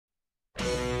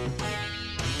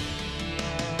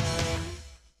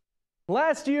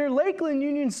Last year, Lakeland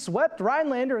Union swept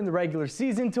Rhinelander in the regular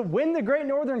season to win the Great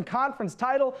Northern Conference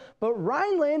title, but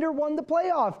Rhinelander won the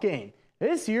playoff game.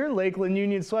 This year, Lakeland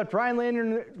Union swept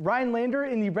Rhinelander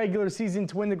in the regular season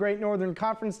to win the Great Northern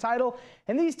Conference title,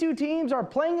 and these two teams are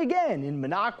playing again in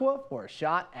Minocqua for a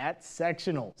shot at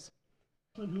sectionals.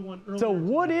 So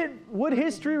would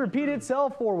history repeat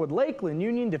itself, or would Lakeland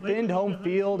Union defend home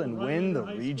field and win the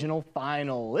regional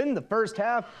final? In the first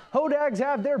half, Hodags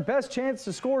have their best chance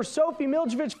to score. Sophie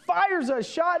Miljevic fires a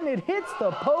shot and it hits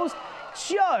the post,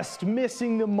 just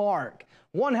missing the mark.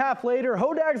 1 half later,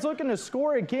 Hodags looking to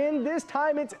score again. This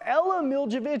time it's Ella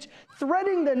Miljevic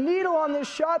threading the needle on this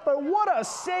shot, but what a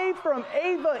save from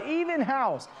Ava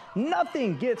Evenhouse.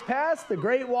 Nothing gets past the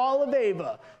Great Wall of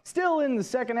Ava. Still in the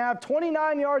second half,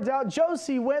 29 yards out,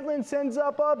 Josie Wentland sends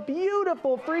up a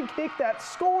beautiful free kick that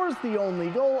scores the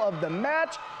only goal of the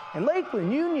match, and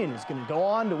Lakeland Union is going to go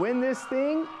on to win this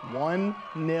thing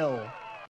 1-0.